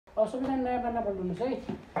अब सबैजना नयाँ पाना पढ्नुहोस् है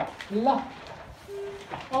ल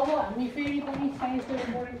अब हामी फेरि पनि साइन्सको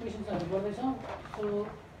इम्पोर्टेन्ट क्वेसन्सहरू गर्दैछौँ सो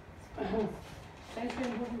साइन्सको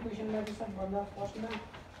इम्पोर्टेन्ट क्वेसनमा चाहिँ सबभन्दा फर्स्टमा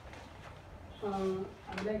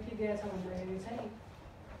हामीलाई के दिएको छ भन्दाखेरि चाहिँ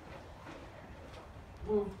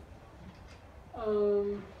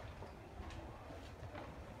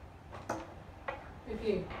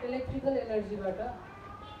इलेक्ट्रिकल एनर्जीबाट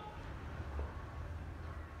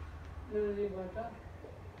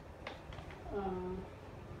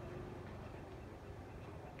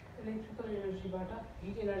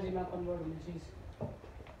हिट एनर्जीमा कन्भर्ट हुने चिज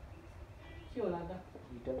के होला त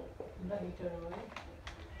हिटर हो है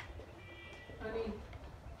अनि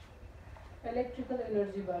इलेक्ट्रिकल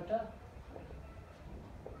एनर्जीबाट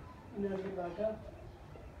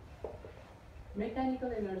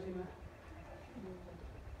मेकानिकल एनर्जीमा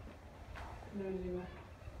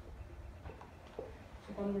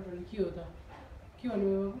कन्भर्ट हुने के हो त के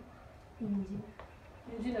भन्नु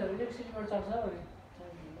इन्जिनहरू इलेक्ट्रिसिटीबाट चल्छ भने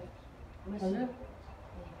हजुर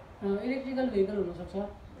इलेक्ट्रिकल भेहिकल हुनसक्छ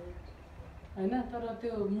होइन तर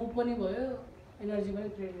त्यो मुभ पनि भयो एनर्जी पनि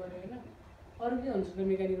क्रिएट गर्यो होइन अरू के हुन्छ त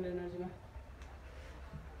मेकानिकल एनर्जीमा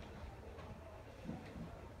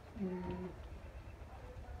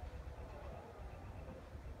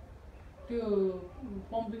त्यो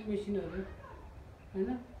पम्पिङ मेसिनहरू होइन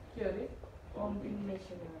के अरे पम्पिङ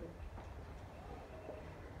मेसिन है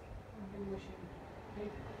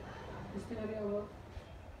त्यस्तै गरी अब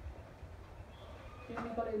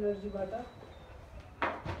केमिकल एनर्जीबाट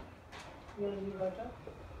के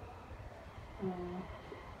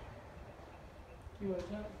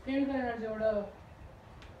भन्छ केमिकल एनर्जीबाट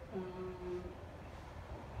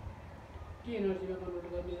के एनर्जीमा कन्भर्ट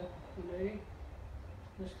गर्ने भन्दाखेरि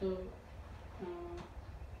जस्तो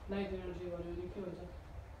लाइट एनर्जी भन्यो भने के हुन्छ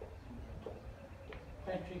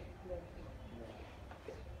ब्याट्री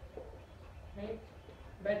है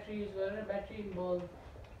ब्याट्री युज गरेर ब्याट्री बल्ब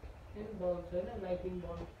होइन लाइटिङ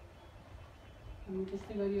बल्ब अनि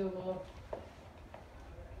त्यस्तै गरी अब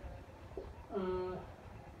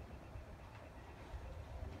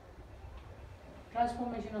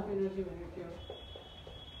ट्रान्सफर्मेसन अफ एनर्जी भनेको के हो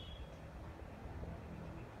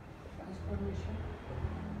ट्रान्सफर्मेसन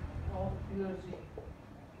अफ एनर्जी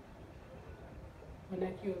भने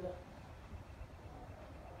के हो त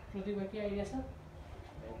प्रतिभा के आइडिया छ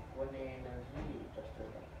कुनै एनर्जी जस्तो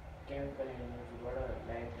chemical एनर्जीबाट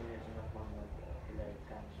light एनर्जीमा convert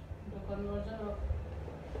the conversion of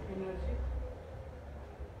energy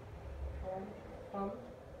from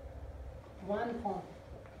one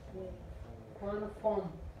form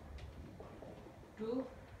to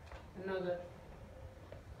another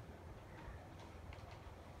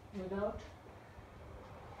without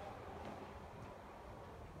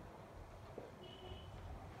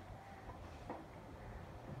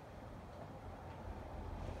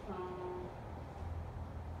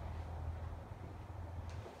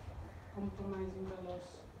compromising the loss.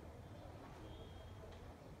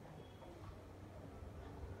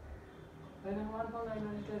 When one from the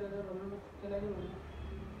energy to another,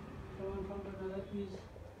 one from another is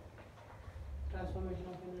transformation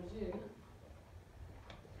of energy.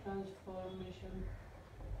 Transformation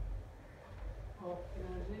of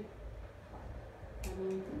energy.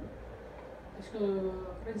 And इसको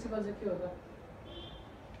principal से क्या होगा?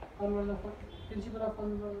 Conversion of principle of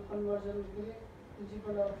conversion के लिए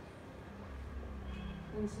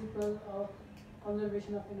principle of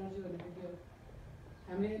conservation of energy भनेको के हो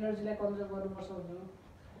हामीले एनर्जीलाई conserve गर्नुपर्छ भन्नु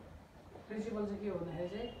प्रिन्सिपल चाहिँ के हो भन्दाखेरि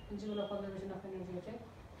चाहिँ प्रिन्सिपल अफ कन्जर्भेसन अफ एनर्जीको चाहिँ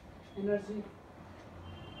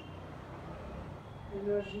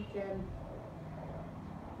energy can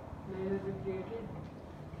neither be created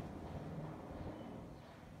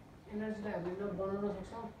एनर्जीलाई हामीले न बनाउन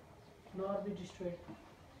सक्छौँ nor be destroyed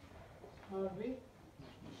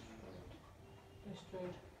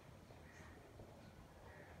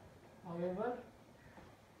however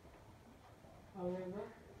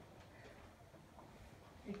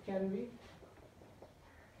it can be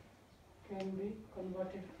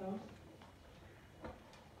converted from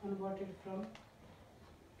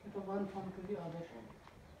one form to the other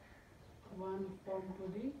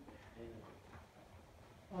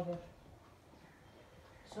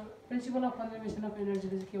so principal of conservation of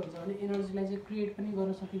एनर्जीले चाहिँ के हुन्छ भने एनर्जीलाई चाहिँ क्रिएट पनि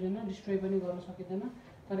गर्न सकिँदैन डिस्ट्रोय पनि गर्न सकिँदैन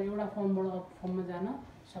तर एउटा फर्मबाट अर्को फर्ममा जान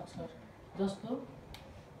सक्छ जस्तो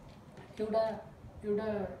एउटा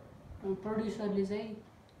प्रड्युसरले चाहिँ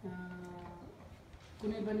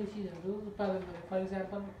कुनै पनि चिजहरू उत्पादन गर्यो for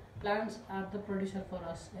example plants are the producer for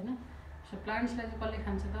अस हैन सो प्लान्ट्सलाई चाहिँ कसले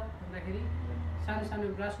खान्छ त भन्दाखेरि सानो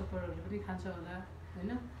सानो ग्रास होपरहरूले पनि खान्छ होला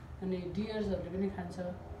हैन अनि डियर्सहरूले पनि खान्छ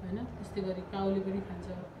हैन त्यस्तै गरी काउले पनि खान्छ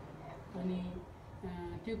अनि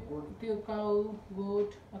त्यो काउ गोट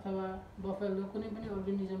अथवा बफेलो कुनै पनि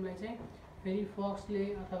अर्गानिजमलाई चाहिँ फेरि फक्सले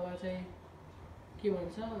अथवा चाहिँ के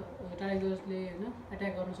भन्छ टाइगर्सले होइन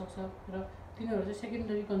एट्याक गर्न सक्छ र तिनीहरू चाहिँ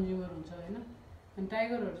सेकेन्डरी कन्ज्युमर हुन्छ होइन। अनि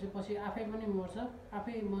टाइगरहरू चाहिँ पछि आफै पनि मर्छ,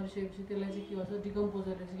 आफै मरिसकेपछि त्यसलाई चाहिँ के गर्छ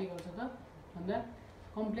डिकम्पोजरले चाहिँ के गर्छ त भन्दा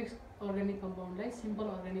कम्प्लेक्स अर्ग्यानिक कम्पाउन्डलाई सिम्पल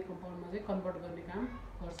अर्ग्यानिक कम्पाउन्डमा चाहिँ कन्भर्ट गर्ने काम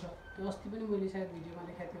गर्छ। त्यो अस्ति पनि मैले सायद भिडियोमा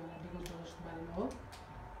देखाएको थिएँ होला डिकम्पोजर्सको बारेमा हो।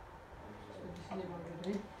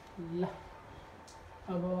 ल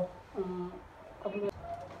अब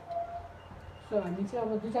सो हामी चाहिँ अब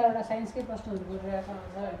 2-4वटा साइन्सकै प्रश्नहरू गरिरहेको छ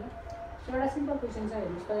होइन। सो एउटा सिम्पल क्वेसन छ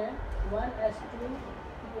हेर्नुहोस् त यहाँ 1s2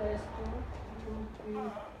 2s2 2 3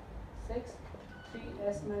 6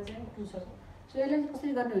 3sमा चाहिँ 2 छ। सो यसलाई चाहिँ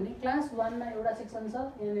कसरी गर्ने भने क्लास 1मा एउटा सेक्सन छ,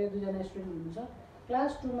 यहाँनिर 2जना स्टुडेन्ट हुनुहुन्छ,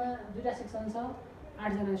 क्लास 2मा 2टा सेक्सन छ,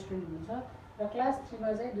 8जना स्टुडेन्ट हुनुहुन्छ र क्लास 3मा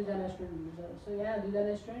चाहिँ 2जना स्टुडेन्ट हुनुहुन्छ। सो यहाँ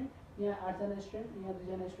 2जना स्टुडेन्ट, यहाँ 8जना स्टुडेन्ट, यहाँ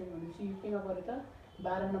 2जना स्टुडेन्ट भनेपछि यो केमा पऱ्यो त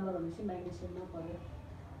 12 नम्बर भनेपछि म्याग्नेसियममा पऱ्यो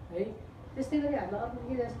है। त्यस्तै गरी हामीलाई अर्को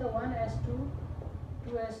के दिएको छ त 1s2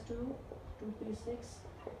 2s2 2p6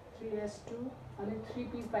 3s2 अनि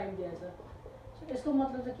 3p5 दिएको छ। सो यसको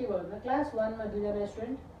मतलब चाहिँ के भयो भन्दा क्लास 1मा 2जना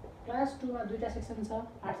स्टुडेन्ट, क्लास 2मा 2टा सेक्सन छ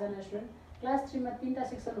 8जना स्टुडेन्ट, क्लास 3मा 3टा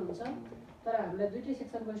सेक्सन हुन्छ तर हामीलाई 2टै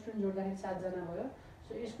सेक्सनको स्टुडेन्ट जोड्दाखेरि 7जना भयो।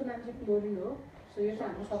 सो यसको नाम चाहिँ क्लोरिन हो। सो यो चाहिँ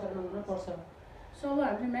हाम्रो 17 नम्बरमा पर्छ। सो अब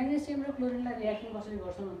हामीले म्याग्नेसियम र क्लोरिनलाई रियाक्सन कसरी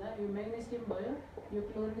गर्छौँ भन्दा यो म्याग्नेसियम भयो, यो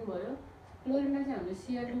क्लोरिन भयो। क्लोरिनलाई चाहिँ हामीले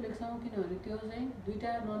Cl2 लेख्छौँ किनभने त्यो चाहिँ 2टा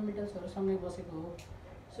नन मेटल्सहरू सँगै बसेको हो।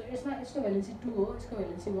 सो यसमा यसको भ्यालेन्सी 2 हो, यसको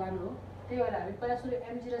भ्यालेन्सी 1 हो, त्यही भएर हामी पहिला सुरु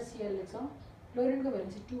Mg र Cl लेख्छौँ। क्लोरिनको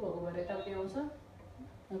भ्यालेन्सी 2 भएको भएर यतापट्टि आउँछ,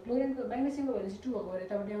 क्लोरिनको म्याग्नेसियमको भ्यालेन्सी 2 भएको भएर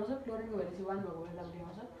यतापट्टि आउँछ, क्लोरिनको भ्यालेन्सी 1 भएको भएर यतापट्टि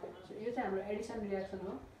आउँछ। सो यो चाहिँ हाम्रो एडिसन रियाक्सन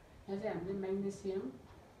हो। यहाँ चाहिँ हामीले म्याग्नेसियम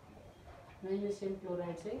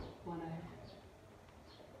क्लोराइड चाहिँ बनायो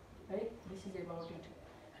है। This is about it.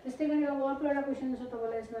 त्यस्तै गरी अब अर्को एउटा क्वेसन छ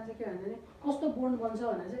तपाईँलाई, यसमा चाहिँ के भन्छ भने कस्तो बोन्ड बन्छ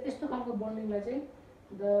भनेर चाहिँ यस्तो खालको बोन्डिङलाई चाहिँ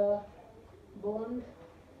the bond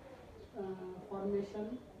formation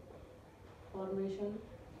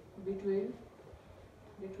between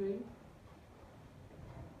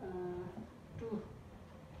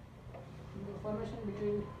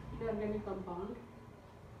inorganic compound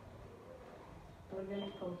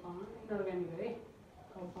inorganic है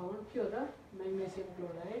कम्पाउन्ड के हो त magnesium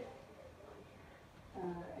chloride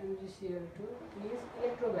MgCl2 is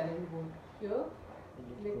इलेक्ट्रोभ्यालेन्ट bond. के हो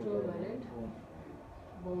इलेक्ट्रोभ्यालेन्ट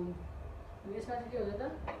बोन्ड। यसमा चाहिँ के हुन्छ त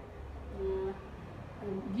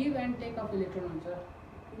give and take off electron हुन्छ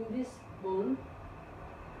in this bond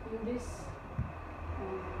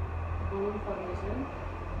formation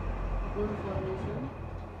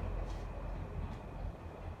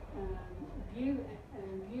give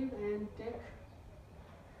and take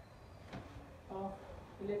of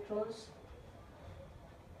electrons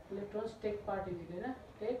take part in it हैन,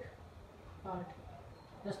 टेक पार्ट।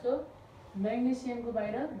 जस्तो म्याग्नेसियमको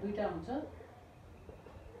बाहिर 2टा हुन्छ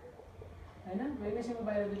हैन, म्याग्नेसियमको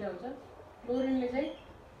बाहिर 2टा हुन्छ।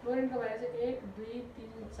 क्लोरिनको बाहिर चाहिँ 1 2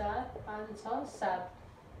 3 4 5 6 7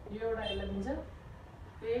 यो एउटा यसलाई दिन्छ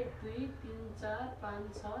 1 2 3 4 5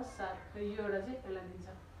 6 7 र यो एउटा चाहिँ यसलाई दिन्छ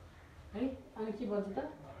है। अनि के बन्छ त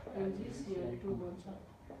MgCl2 बन्छ।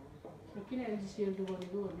 किन MgCl2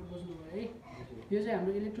 बनेको भनेर बुझ्नुभयो है। यो चाहिँ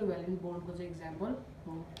हाम्रो इलेक्ट्रोभ्यालेन्ट बोन्डको चाहिँ इक्जाम्पल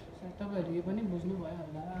हो। तपाईँहरू यो पनि बुझ्नुभयो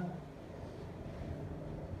होला।